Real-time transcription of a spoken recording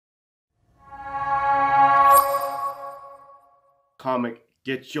comic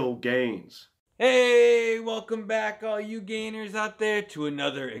Get Your Gains. Hey, welcome back all you gainers out there to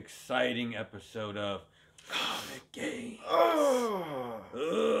another exciting episode of Comic Gains.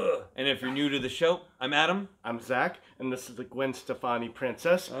 And if you're new to the show, I'm Adam. I'm Zach, and this is the Gwen Stefani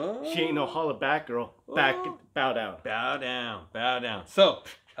princess. She ain't no holla back girl. Bow down. Bow down, bow down. So,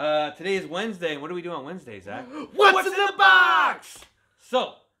 today is Wednesday, and what do we do on Wednesday, Zach? What's in the box?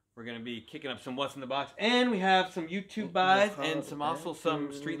 So, we're going to be kicking up some What's in the Box, and we have some YouTube buys and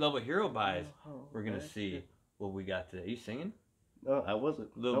some street level hero buys. We're going to see what we got today. Are you singing? No, I wasn't.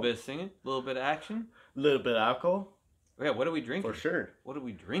 A little bit of singing, a little bit of action. A little bit of alcohol. Yeah, what are we drinking? For sure. What are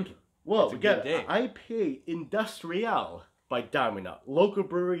we drinking? Well, we got IPA Industrial by Diamond Knot. Local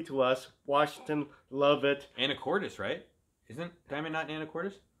brewery to us, Washington. Love it. Anacortes, right? Isn't Diamond Knot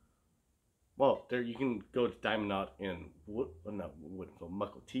Anacortes? Well, there you can go to Diamond Knot in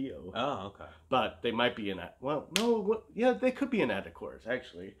Mukilteo. Oh, okay. But they might be in that. Well, no, yeah, they could be in Anacortes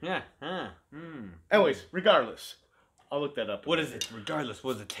actually. Yeah. Anyways, regardless, I'll look that up. What is it? Regardless,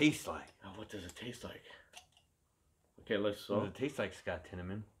 what does it taste like? Oh, what does it taste like? Okay, let's. What does it taste like, Scott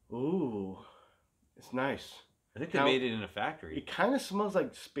Tinneman? Ooh, it's nice. I think they made it in a factory. It kind of smells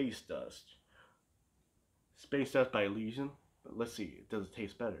like space dust. Space dust by Elysian. But let's see. Does it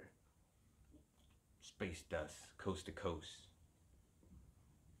taste better? Space dust, coast to coast.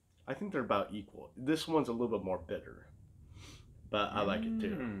 I think they're about equal. This one's a little bit more bitter, but I like it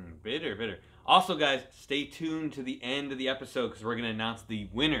too. Bitter. Also, guys, stay tuned to the end of the episode because we're going to announce the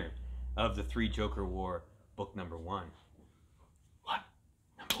winner of the 3 Joker War book number 1. What?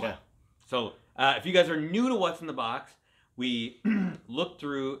 Number 1. Yeah. So, if you guys are new to What's in the Box, we look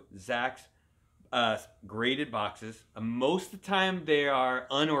through Zach's graded boxes. Most of the time, they are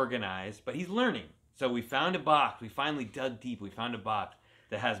unorganized, but he's learning. So we found a box. We finally dug deep. We found a box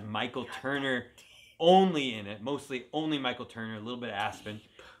that has Michael Turner only in it. Mostly only Michael Turner, a little bit of Aspen.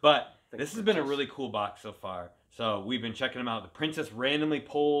 But this has been a really cool box so far. So we've been checking them out. The princess randomly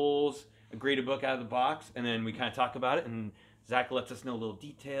pulls a graded book out of the box, and then we kind of talk about it. And Zach lets us know little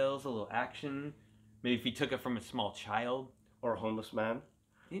details, a little action. Maybe if he took it from a small child. Or a homeless man.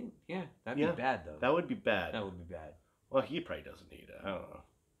 Yeah, that'd be bad, though. That would be bad. That would be bad. Well, he probably doesn't need it. I don't know.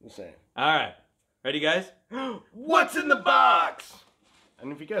 I'm saying. All right. Ready, guys? What's in the box?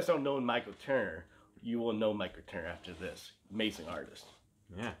 And if you guys don't know Michael Turner, you will know Michael Turner after this. Amazing artist.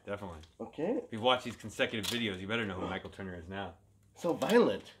 Yeah, definitely. Okay. If you've watched these consecutive videos, you better know who Michael Turner is now. So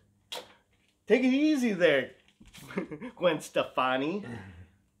violent. Take it easy there, Gwen Stefani.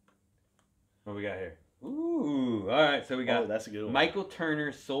 What we got here? Ooh, all right. So we got that's a good one. Michael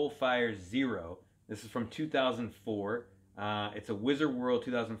Turner Soulfire Zero. This is from 2004. It's a Wizard World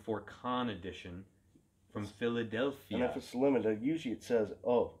 2004 Con edition from Philadelphia. And if it's limited, usually it says,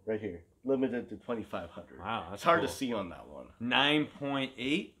 right here, limited to 2,500. Wow, that's it's hard cool. to see on that one.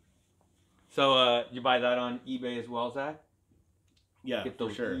 9.8. So you buy that on eBay as well, Zach? Yeah, get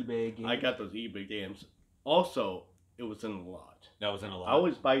those for sure. eBay games. I got those eBay games. Also, it was in a lot. That was in a lot. I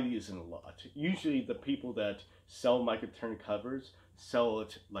always buy these in a lot. Usually, the people that sell Michael Turner covers sell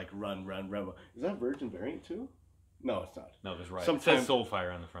it like run. Is that Virgin variant too? No, it's not. No, that's right. Sometimes, it says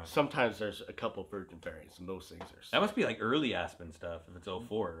Soulfire on the front. Sometimes there's a couple Virgin variants, and those things are. That must be like early Aspen stuff if it's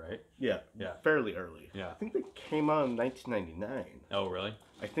 04, right? Yeah. Fairly early. Yeah. I think they came out in 1999. Oh, really?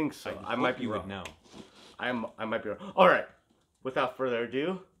 I think so. I might be wrong. Know. I might be wrong. All right. Without further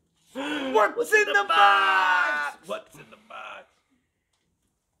ado, what's in the box? What's in the box?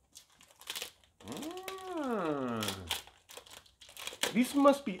 These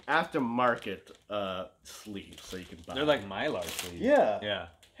must be aftermarket sleeves, so you can buy. They're like Mylar sleeves. Yeah. Yeah.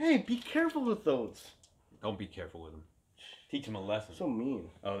 Hey, be careful with those. Don't be careful with them. Teach them a lesson. So mean.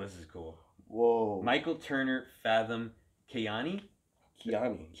 Oh, this is cool. Whoa. Michael Turner Fathom Kiani.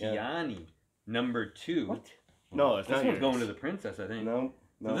 Kiani. Number 2. What? No, it's not. This one's going to the princess, I think. No.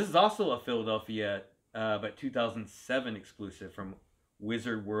 So this is also a Philadelphia, but 2007 exclusive from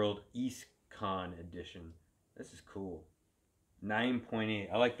Wizard World East Con edition. This is cool.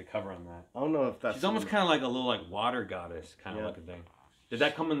 9.8. I like the cover on that. I don't know if that's. She's almost kind of like a little like water goddess kind of looking thing. Did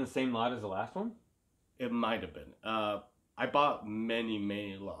that come in the same lot as the last one? It might have been. I bought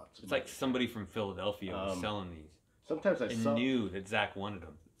many lots. It's like somebody from Philadelphia was selling these. Sometimes I knew that Zach wanted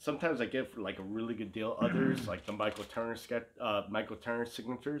them. Sometimes I get for like a really good deal. Others, like the Michael Turner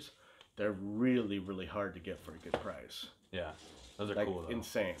signatures, they're really hard to get for a good price. Yeah, those are like, cool though.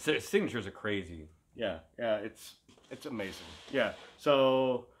 Insane. Signatures are crazy. Yeah, it's amazing. Yeah.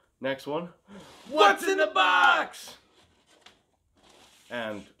 So next one. What's in the box?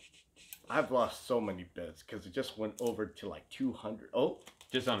 And I've lost so many bits because it just went over to like 200. Oh,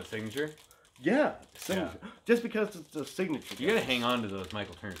 just on a signature. Yeah, signature. Just because it's a signature. You gotta hang on to those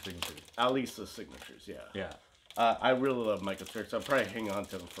Michael Turner signatures. At least the signatures, yeah. Yeah. I really love Michael Turner, so I'll probably hang on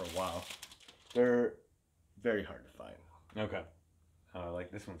to them for a while. They're very hard to find. Okay.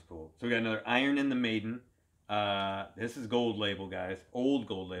 Like this one's cool. So we got another Iron in the Maiden. This is gold label, guys. Old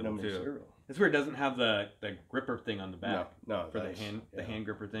gold label Number too. 0. This is where it doesn't have the gripper thing on the back. No, for the hand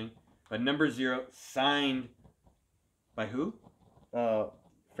gripper thing. But number 0 signed by who?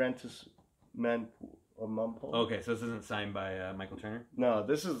 Francis Mumpo. Okay, so this isn't signed by Michael Turner? No,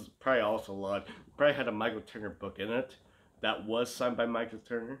 this is probably also a lot. Probably had a Michael Turner book in it that was signed by Michael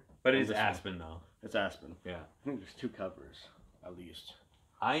Turner. But it's Aspen, though. It's Aspen. Yeah. I think there's 2 covers, at least.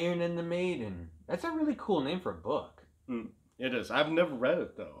 Iron and the Maiden. That's a really cool name for a book. It is. I've never read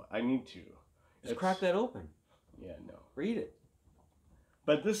it, though. I need to. Just crack that open. Yeah, no. Read it.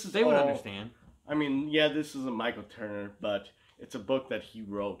 But this is They would understand. I mean, yeah, this isn't Michael Turner, but it's a book that he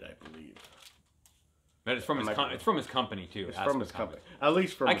wrote, I believe. But it's from his it's from his company too. It's from his company. At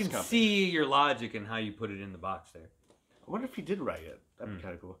least from his company. I can see your logic and how you put it in the box there. I wonder if he did write it. That'd be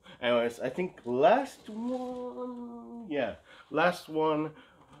kind of cool. Anyways, I think last one. Yeah, last one.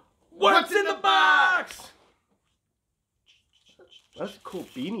 What's in the box? That's a cool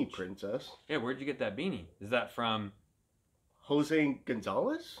beanie, Princess. Yeah, where'd you get that beanie? Is that from Jose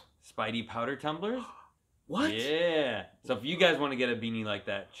Gonzalez? Spidey Powder Tumblers? What? Yeah. So if you guys want to get a beanie like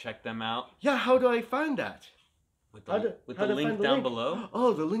that, check them out. Yeah, how do I find that? With the link down below.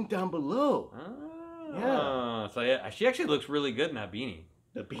 Oh, the link down below. Oh. Yeah. So yeah, she actually looks really good in that beanie.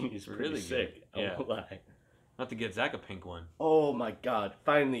 The beanie's really sick. I won't lie. Not to get Zach a pink one. Oh my God!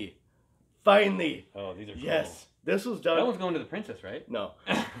 Finally. Oh, these are cool. Yes. This was done. That one's going to the princess, right? No.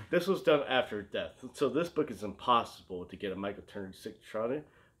 This was done after death. So this book is impossible to get a Michael Turner signature on it,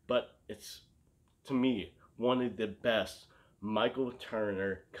 but it's, to me, one of the best Michael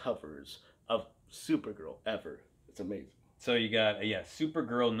Turner covers of Supergirl ever. It's amazing. So you got,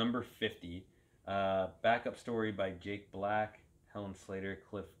 Supergirl number 50. Backup story by Jake Black, Helen Slater,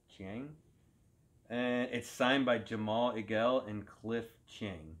 Cliff Chiang. And it's signed by Jamal Igel and Cliff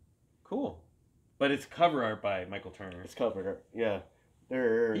Chiang. Cool. But it's cover art by Michael Turner. It's cover art, yeah.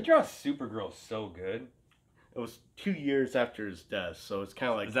 He draws Supergirl so good. It was 2 years after his death, so it's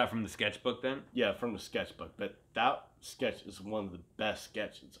kind of like... Is that from the sketchbook then? Yeah, from the sketchbook. But that sketch is one of the best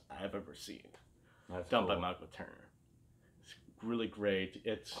sketches I've ever seen. That's done cool. by Michael Turner. It's really great.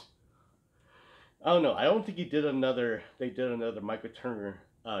 It's... I don't know. I don't think they did another Michael Turner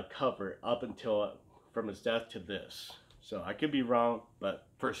cover up until from his death to this. So I could be wrong, but...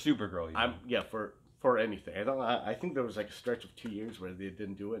 For Supergirl, for anything. I think there was like a stretch of 2 years where they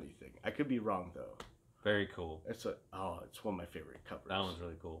didn't do anything. I could be wrong though. Very cool. It's one of my favorite covers. That one's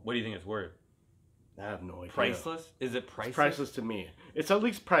really cool. What do you think it's worth? I have no idea. Priceless? Is it priceless? It's priceless to me. It's at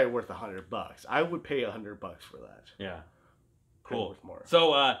least probably worth $100. I would pay $100 for that. Yeah. Cool. More.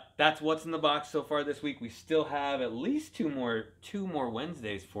 So that's what's in the box so far this week. We still have at least two more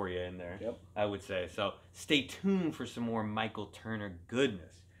Wednesdays for you in there. Yep. I would say. So stay tuned for some more Michael Turner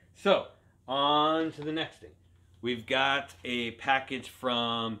goodness. So on to the next thing. We've got a package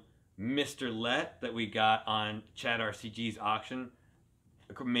from Mr. Lett that we got on Chad RCG's auction.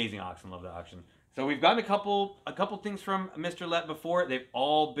 Amazing auction. Love the auction. So we've gotten a couple things from Mr. Lett before. They've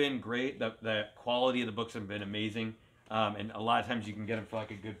all been great. The quality of the books have been amazing. And a lot of times you can get them for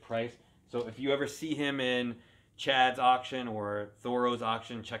like a good price. So if you ever see him in Chad's auction or Thoro's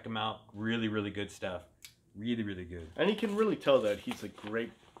auction, check him out. Really, really good stuff. Really, really good. And you can really tell that he's a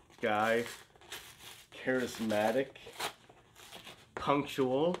great guy, charismatic,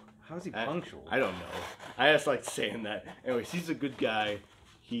 punctual. How is he punctual? I don't know. I just like saying that. Anyways, he's a good guy.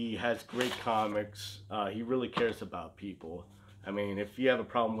 He has great comics. He really cares about people. I mean, if you have a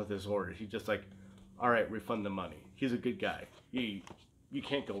problem with his order, he's just like, all right, refund the money. He's a good guy. You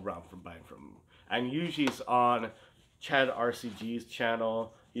can't go wrong from buying from him. And usually he's on Chad RCG's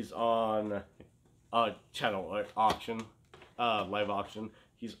channel. He's on channel auction, live auction.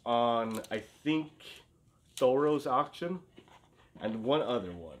 He's on, I think, Thoro's auction, and one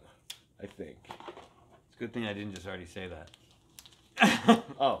other one, I think. It's a good thing I didn't just already say that.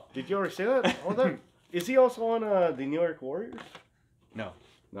 Oh, did you already say that? Hold on. Is he also on the New York Warriors? No.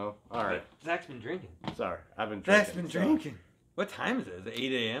 No? All right. Zach's been drinking. Sorry, I've been drinking. Zach's been drinking. What time is it? Is it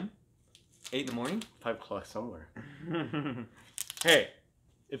 8 a.m.? 8 in the morning? 5 o'clock somewhere. Hey,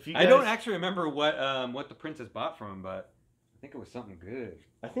 if you guys... I don't actually remember what the princess bought from him, but I think it was something good.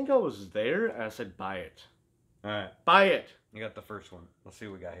 I think I was there, and I said, buy it. All right. Buy it! I got the first one. Let's see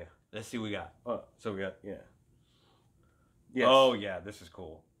what we got here. Let's see what we got. Oh, so we got... Yeah. Yes. Oh, yeah, this is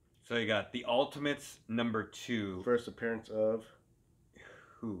cool. So you got The Ultimates number 2. First appearance of...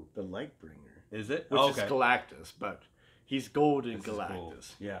 Who? The Lightbringer. Is it? Which Oh, is okay. Galactus, but he's golden This is Galactus. cool.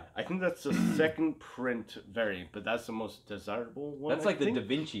 Yeah. I think that's the second print variant, but that's the most desirable one. That's like the Da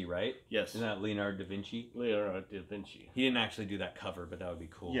Vinci, right? Yes. Isn't that Leonardo da Vinci? Leonardo da Vinci. He didn't actually do that cover, but that would be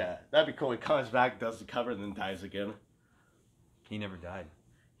cool. Yeah, that'd be cool. He comes back, does the cover, and then dies again. He never died.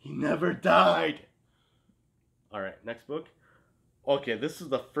 He never died! Alright, next book. Okay, this is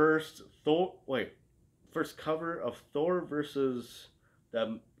the first first cover of Thor versus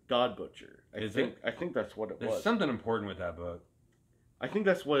the God Butcher. I think that's what it was. There's something important with that book. I think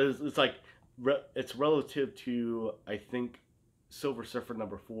that's what it is. It's like, it's relative to, I think, Silver Surfer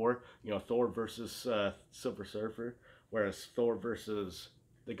 #4. You know, Thor versus Silver Surfer, whereas Thor versus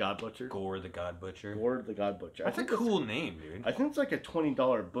the God Butcher. Gore the God Butcher. Gore the God Butcher. That's a cool name, dude. I think it's like a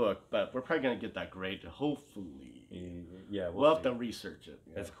 $20 book, but we're probably gonna get that grade. Hopefully. Yeah, we'll have to research it.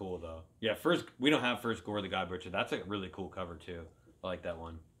 Yeah. That's cool though. Yeah, we don't have first Gore the God Butcher. That's a really cool cover too. I like that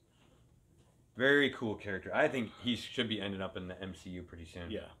one. Very cool character. I think he should be ending up in the MCU pretty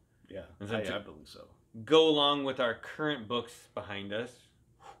soon. Yeah, yeah. I believe so. Go along with our current books behind us.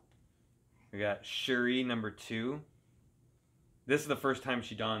 We got Shuri #2. This is the first time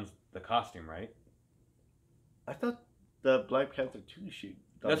she dons the costume, right? I thought the Black Panther 2 shoot.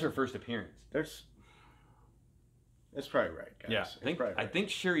 That's her first appearance. That's probably right, guys. Yeah, I think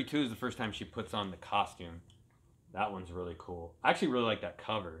Shuri 2 is the first time she puts on the costume. That one's really cool. I actually really like that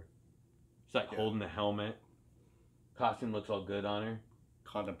cover. She's like holding the helmet. Costume looks all good on her.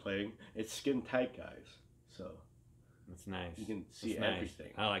 Contemplating. It's skin tight, guys. So that's nice. You can see that's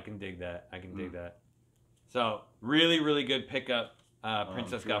everything. Nice. I can dig that. I can dig that. So really, really good pickup.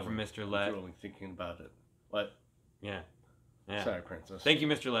 Princess got from Mr. Lett. I'm really thinking about it. What? Yeah. Sorry, Princess. Thank you,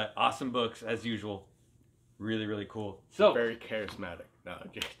 Mr. Lett. Awesome books as usual. Really, really cool. So very charismatic. No.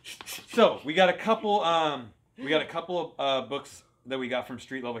 So we got a couple. Books that we got from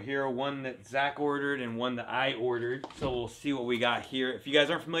Street Level Hero. One that Zach ordered and one that I ordered. So we'll see what we got here. If you guys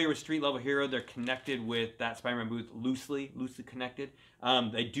aren't familiar with Street Level Hero, they're connected with that Spider-Man booth loosely connected.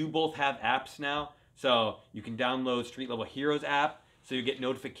 They do both have apps now. So you can download Street Level Heroes app. So you get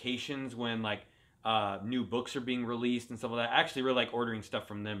notifications when like new books are being released and stuff like that. I actually really like ordering stuff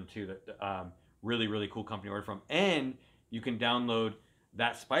from them too. That really, really cool company to order from. And you can download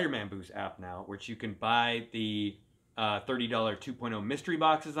that Spider-Man booth app now, which you can buy the $30 2.0 mystery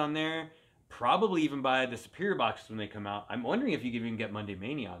boxes on there. Probably even buy the Superior boxes when they come out. I'm wondering if you can even get Monday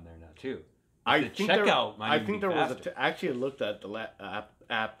Mania on there now too. I think there was actually I looked at the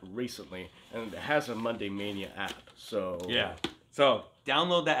app recently, and it has a Monday Mania app. So yeah, so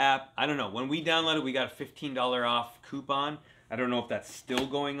download the app. I don't know, when we downloaded, we got a $15 off coupon. I don't know if that's still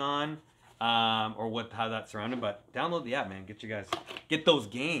going on, or how that's surrounded. But download the app, man. Get those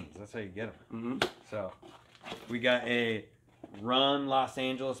games. That's how you get them. So we got a Run Los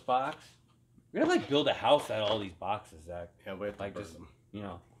Angeles box. We're gonna like build a house out of all these boxes, Zach. Yeah, we have to like burn just them.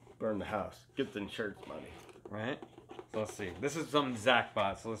 Burn the house. Get the insurance money. Right? So let's see. This is something Zach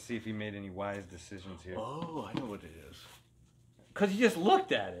bought, so let's see if he made any wise decisions here. Oh, I know what it is. Because you just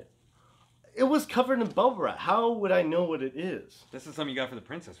looked at it. It was covered in bubble wrap. How would I know what it is? This is something you got for the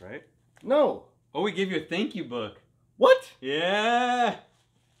princess, right? No. Oh, we gave you a thank you book. What? Yeah.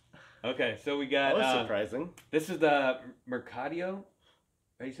 Okay, so we got... That was surprising. This is the Mercadio.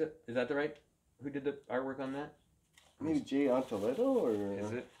 Is that the right? Who did the artwork on that? Maybe Jay Antoletto, or...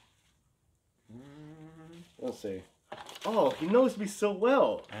 Is it? Let's see. Oh, he knows me so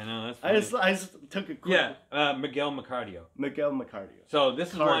well. I know, that's funny. I just took a quick... Yeah, Miguel Mercadio. Miguel Mercadio. So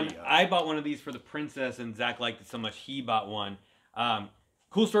this is one... I bought one of these for the princess, and Zach liked it so much, he bought one.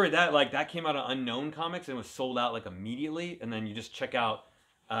 Cool story, that came out of Unknown Comics, and was sold out like immediately, and then you just check out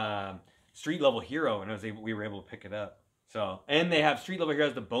Street Level Hero, and we were able to pick it up. So, and they have Street Level Hero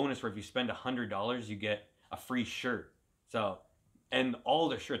as the bonus, where if you spend $100, you get a free shirt. So... And all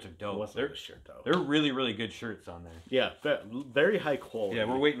their shirts are dope. What's their shirt though? They're really, really good shirts on there. Yeah, very high quality. Yeah,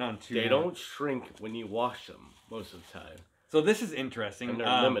 we're waiting on two. They don't shrink when you wash them most of the time. So this is interesting. And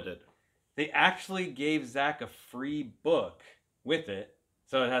they're limited. They actually gave Zach a free book with it.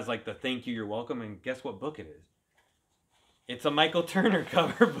 So it has like the thank you, you're welcome, and guess what book it is? It's a Michael Turner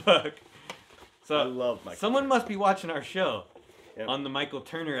cover book. So I love Michael. Someone must be watching our show on the Michael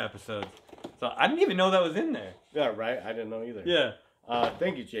Turner episodes. So I didn't even know that was in there. Yeah, right? I didn't know either. Yeah.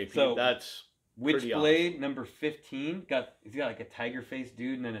 Thank you, JP. So, that's Witchblade number 15. He's got like a tiger face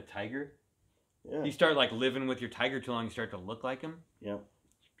dude and then a tiger. Yeah. You start like living with your tiger too long, you start to look like him. Yeah.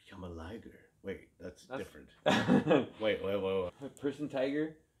 Become a liger. Wait, that's different. Wait. A person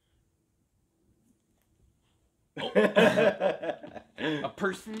tiger. Oh. A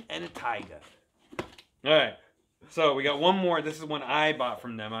person and a tiger. All right. So we got one more. This is one I bought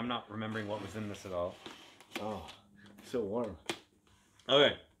from them. I'm not remembering what was in this at all. Oh, so warm.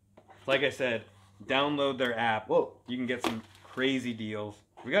 Okay. Like I said, download their app. Whoa. You can get some crazy deals.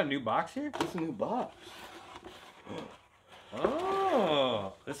 We got a new box here? It's a new box.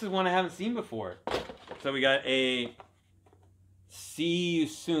 Oh, this is one I haven't seen before. So we got a See You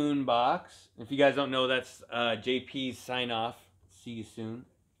Soon box. If you guys don't know, that's JP's sign off. See you soon.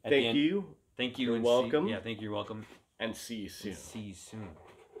 Thank you. Thank you. You're and welcome. Yeah, thank you. You're welcome. And see you soon. See you soon.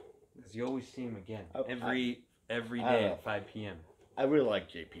 Because you always see him again. I- Every day at 5 p.m. I really like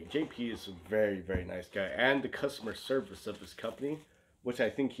JP. JP is a very, very nice guy. And the customer service of his company, which I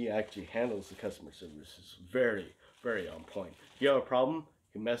think he actually handles the customer service, is very, very on point. If you have a problem,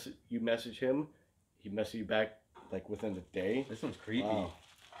 you message him, he messages you back like within the day. This one's creepy. Wow.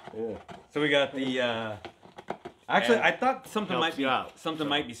 Yeah. So we got the. Actually, And I thought something helps you out, so.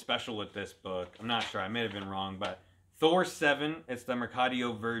 might be special with this book. I'm not sure. I may have been wrong, but Thor 7. It's the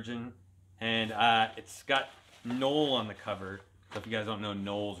Mercatio Virgin, and it's got Noel on the cover. So if you guys don't know,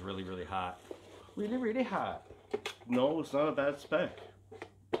 Noel's really, really hot. Really, really hot. No, it's not a bad spec.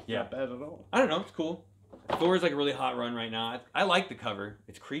 Yeah. Not bad at all. I don't know. It's cool. Thor's like a really hot run right now. I like the cover.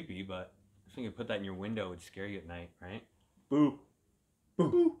 It's creepy, but I think you put that in your window, it would scare you at night, right? Boo.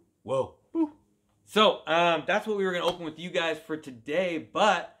 Boo. Whoa. Boo. So that's what we were going to open with you guys for today,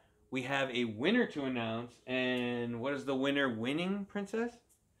 but we have a winner to announce. And what is the winner winning, Princess?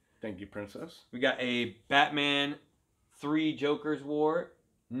 Thank you, Princess. We got a Batman 3 Jokers War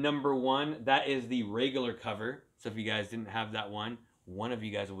 #1. That is the regular cover. So if you guys didn't have that one of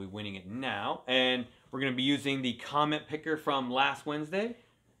you guys will be winning it now. And we're going to be using the comment picker from last Wednesday.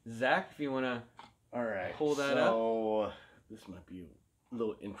 Zach, if you want to pull that up. So this might be a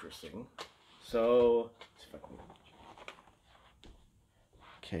little interesting. So let's see if I can.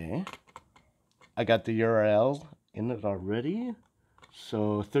 Okay. I got the URL in it already.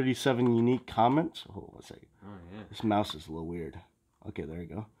 So 37 unique comments. Hold on a second. Oh, yeah. This mouse is a little weird. Okay, there you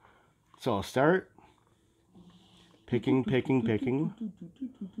go. So I'll start picking.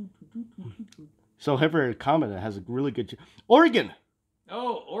 So whoever commented has a really good... Oregon!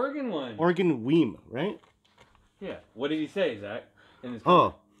 Oh, Oregon one. Oregon Weem, right? Yeah. What did he say, Zach? In his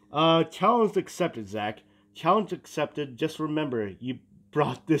challenge accepted, Zach. Challenge accepted. Just remember, you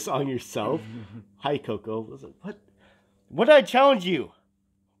brought this on yourself. Hi, Coco. Was it, what did I challenge you?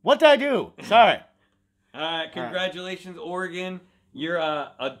 What did I do? Sorry. Congratulations, Oregon. You're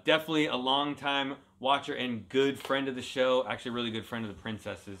definitely a long-time watcher and good friend of the show. Actually, a really good friend of the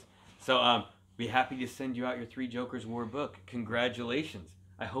princesses. So, be happy to send you out your 3 Jokers War book. Congratulations.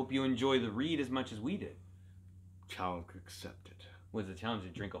 I hope you enjoy the read as much as we did. Challenge accepted. Was the challenge to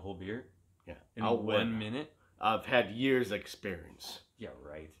drink a whole beer? Yeah. In 1 minute? I've had years experience. Yeah,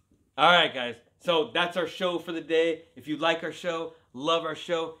 right. All right, guys. So that's our show for the day. If you like our show, love our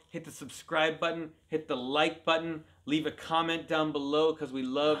show, hit the subscribe button, hit the like button, leave a comment down below because we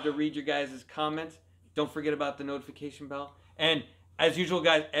love to read your guys' comments. Don't forget about the notification bell. And as usual,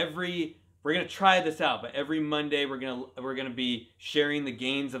 guys, we're gonna try this out, but every Monday we're gonna be sharing the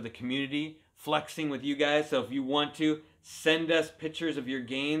gains of the community, flexing with you guys. So if you want to, send us pictures of your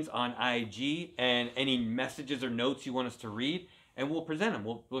gains on IG and any messages or notes you want us to read, and we'll present them.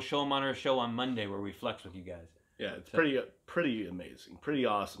 We'll show them on our show on Monday where we flex with you guys. Yeah, it's pretty amazing, pretty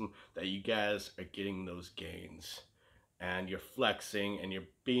awesome that you guys are getting those gains, and you're flexing, and you're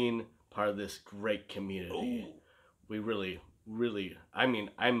being part of this great community. Ooh. We really, I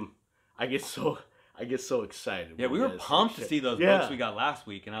get so excited. Yeah, we were pumped to see those books we got last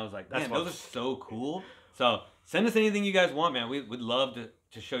week, and I was like, man, those are so cool. So send us anything you guys want, man. We'd love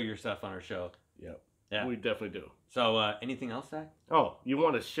to show your stuff on our show. Yep. Yeah, we definitely do. So anything else, Zach? Oh, you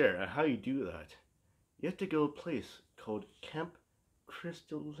want to share? How you do that? You have to go to a place called Camp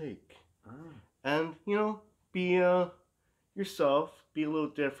Crystal Lake, and be yourself, be a little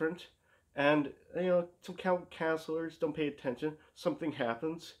different, and some counselors don't pay attention. Something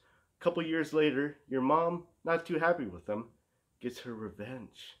happens. A couple years later, your mom, not too happy with them, gets her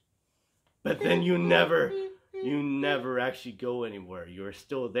revenge. But then you never actually go anywhere. You're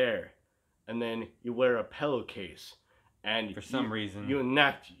still there. And then you wear a pillowcase. And for some reason. You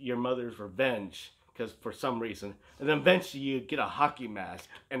enact your mother's revenge. Because for some reason. And then eventually you get a hockey mask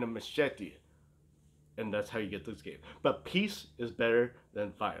and a machete. And that's how you get this game. But peace is better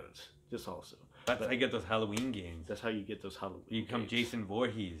than violence. Just also. That's how you get those Halloween games. That's how you get those Halloween You become games. Jason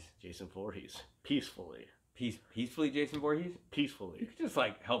Voorhees. Jason Voorhees. Peacefully. Peacefully Jason Voorhees? Peacefully. You could just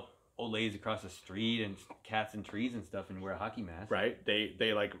help old ladies across the street and cats and trees and stuff and wear a hockey mask. Right?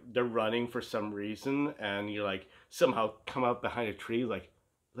 They're running for some reason and you somehow come out behind a tree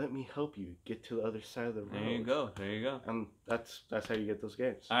let me help you get to the other side of the road. There you go. There you go. And that's how you get those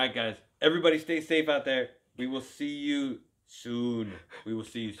games. All right, guys. Everybody stay safe out there. We will see you soon. We will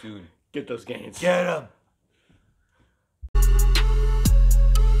see you soon. Get those games. Get them.